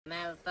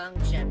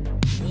Malfunction.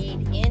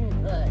 Need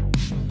input.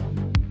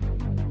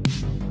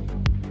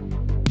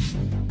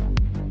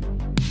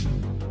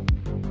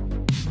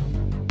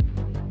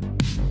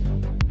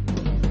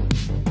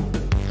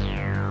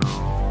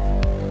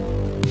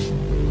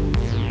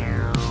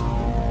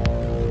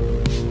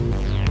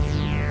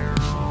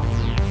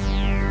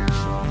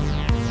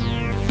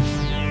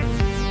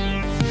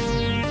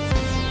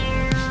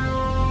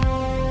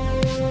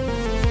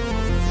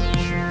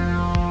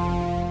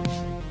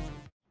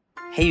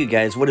 Hey you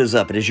guys, what is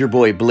up? It is your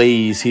boy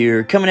Blaze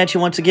here, coming at you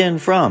once again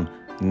from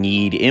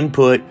Need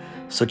Input.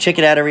 So check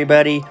it out,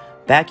 everybody.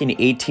 Back in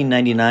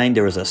 1899,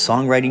 there was a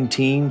songwriting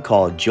team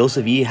called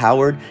Joseph E.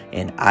 Howard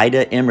and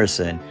Ida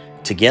Emerson.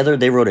 Together,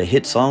 they wrote a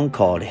hit song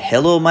called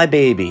Hello My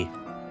Baby.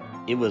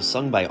 It was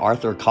sung by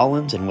Arthur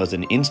Collins and was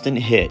an instant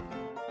hit.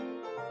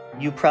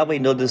 You probably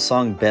know this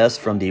song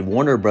best from the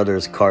Warner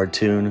Brothers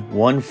cartoon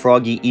One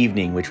Froggy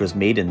Evening, which was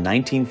made in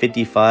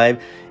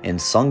 1955 and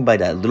sung by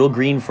that little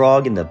green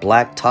frog in the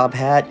black top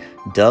hat,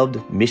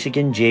 dubbed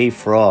Michigan J.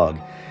 Frog.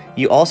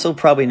 You also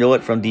probably know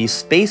it from the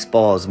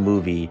Spaceballs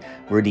movie,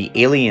 where the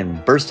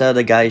alien bursts out of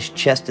the guy's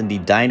chest in the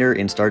diner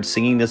and starts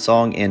singing the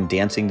song and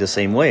dancing the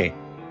same way.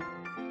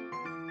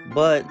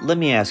 But let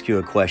me ask you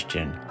a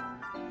question.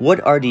 What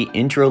are the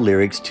intro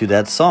lyrics to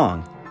that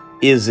song?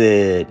 Is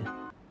it...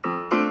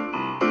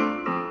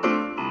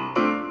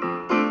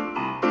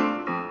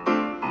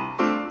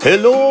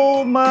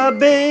 Hello, my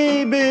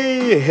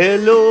baby,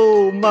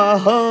 hello, my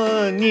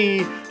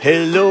honey,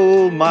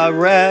 hello, my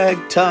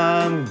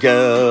ragtime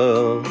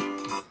girl?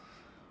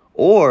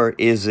 Or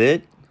is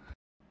it,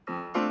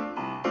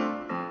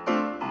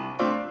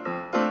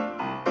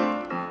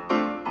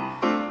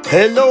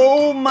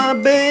 hello, my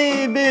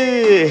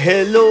baby,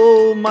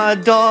 hello, my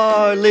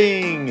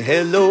darling,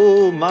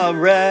 hello, my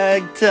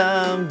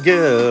ragtime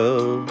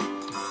girl?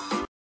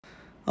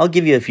 I'll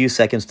give you a few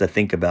seconds to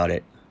think about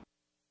it.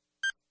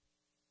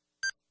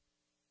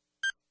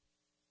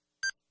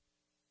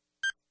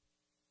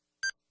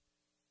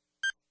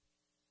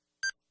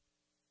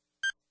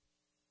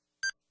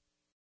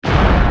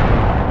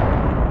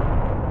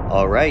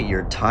 Alright,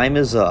 your time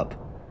is up.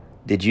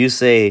 Did you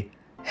say,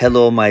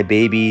 hello my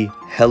baby,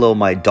 hello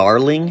my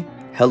darling,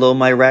 hello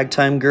my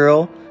ragtime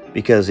girl?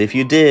 Because if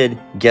you did,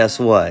 guess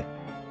what?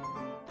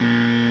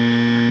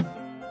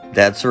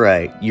 That's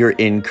right, you're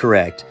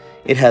incorrect.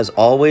 It has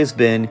always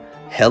been,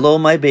 hello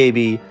my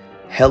baby,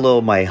 hello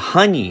my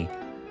honey,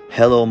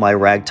 hello my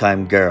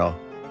ragtime girl.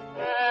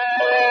 Hello,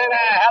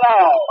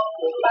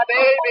 my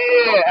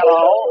baby,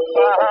 hello,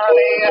 my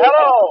honey,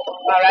 hello,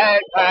 my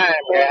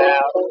ragtime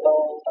girl.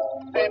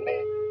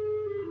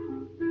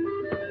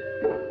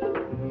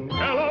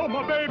 Hello,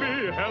 my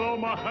baby. Hello,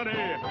 my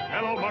honey.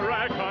 Hello, my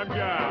ragtime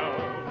gal.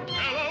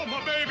 Hello, my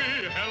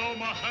baby. Hello,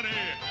 my honey.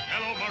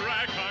 Hello, my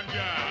ragtime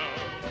gal.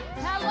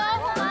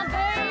 Hello, my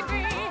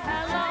baby.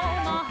 Hello,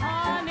 my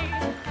honey.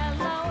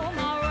 Hello,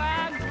 my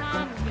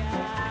ragtime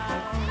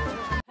gal.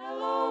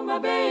 Hello, my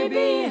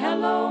baby.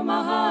 Hello,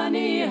 my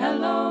honey.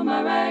 Hello,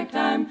 my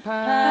ragtime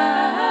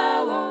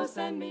pal.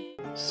 Send me.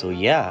 So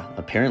yeah,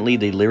 apparently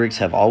the lyrics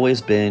have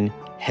always been,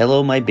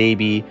 hello my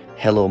baby,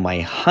 hello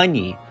my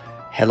honey,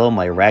 hello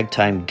my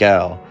ragtime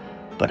gal.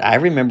 But I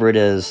remember it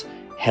as,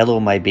 hello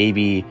my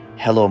baby,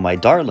 hello my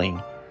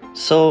darling.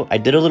 So I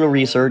did a little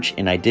research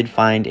and I did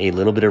find a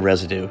little bit of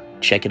residue.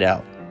 Check it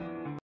out.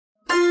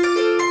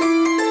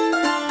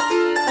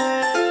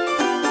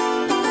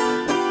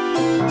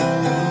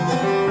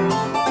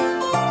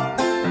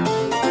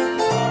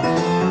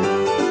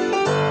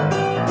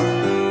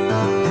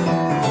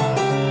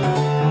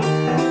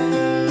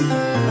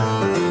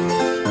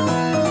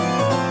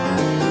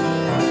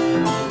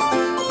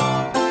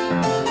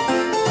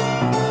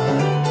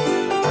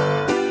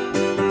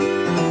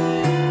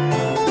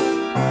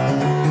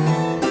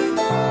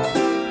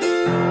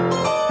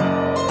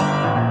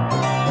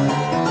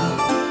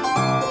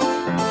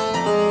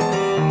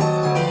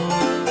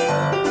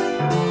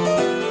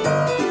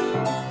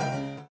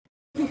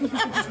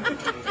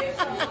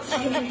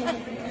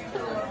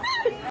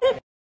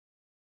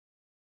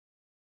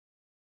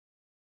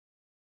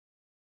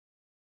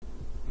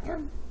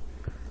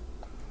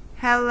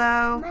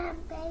 Hello. My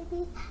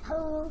baby,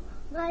 hello,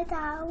 my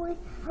darling,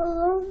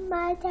 hello,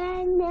 my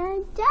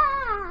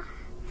Canada.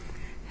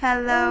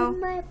 Hello.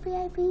 My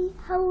baby,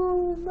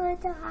 hello, my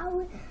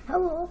darling,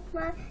 hello,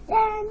 my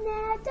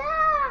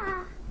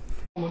Canada.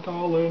 My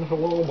darling,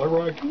 hello, my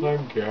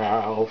ragtime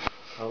gal.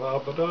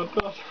 Hello, my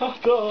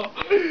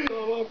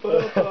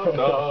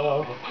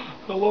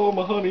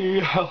honey.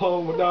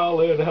 Hello, my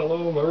darling.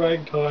 Hello, my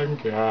ragtime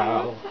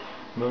gal.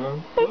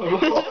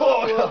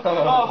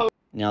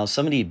 Now,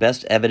 some of the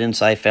best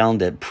evidence I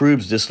found that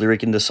proves this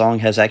lyric in the song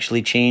has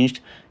actually changed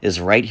is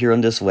right here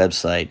on this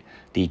website,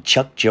 the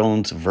Chuck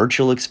Jones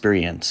Virtual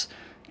Experience.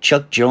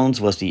 Chuck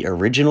Jones was the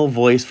original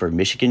voice for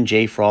Michigan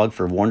J. Frog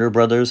for Warner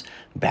Brothers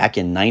back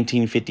in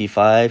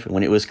 1955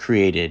 when it was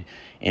created.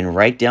 And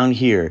right down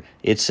here,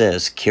 it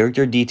says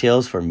character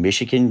details for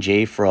Michigan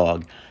J.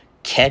 Frog.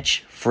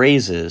 Catch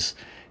phrases.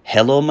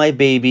 Hello, my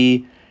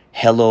baby.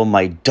 Hello,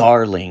 my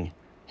darling.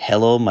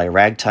 Hello, my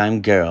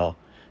ragtime girl.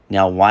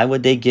 Now, why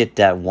would they get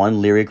that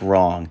one lyric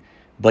wrong,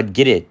 but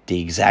get it the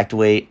exact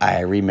way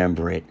I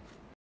remember it?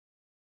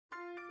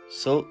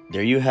 So,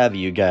 there you have it,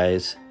 you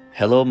guys.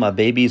 Hello, my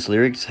baby's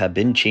lyrics have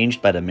been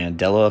changed by the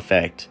Mandela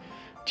effect.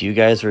 Do you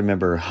guys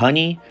remember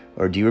honey,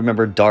 or do you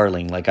remember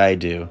darling like I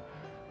do?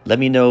 Let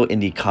me know in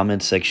the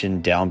comment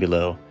section down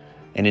below.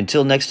 And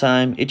until next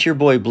time, it's your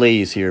boy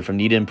Blaze here from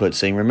Need Input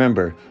saying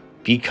remember,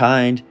 be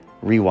kind,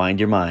 rewind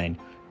your mind.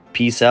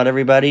 Peace out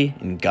everybody,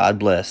 and God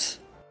bless.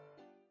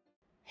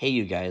 Hey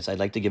you guys, I'd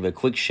like to give a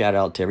quick shout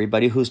out to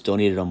everybody who's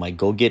donated on my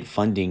Go Get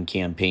Funding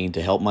campaign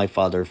to help my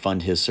father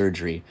fund his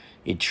surgery.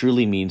 It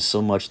truly means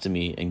so much to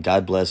me, and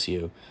God bless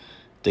you.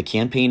 The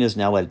campaign is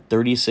now at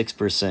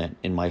 36%,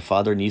 and my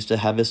father needs to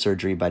have his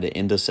surgery by the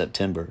end of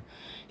September.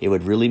 It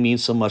would really mean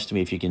so much to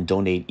me if you can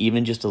donate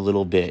even just a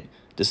little bit.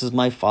 This is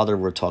my father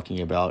we're talking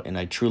about, and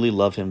I truly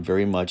love him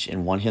very much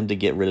and want him to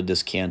get rid of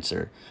this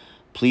cancer.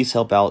 Please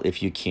help out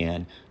if you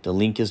can. The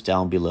link is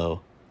down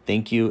below.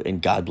 Thank you,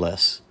 and God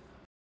bless.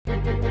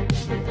 Thank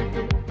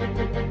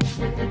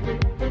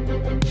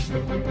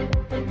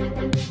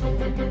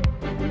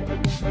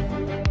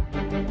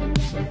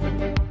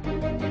you.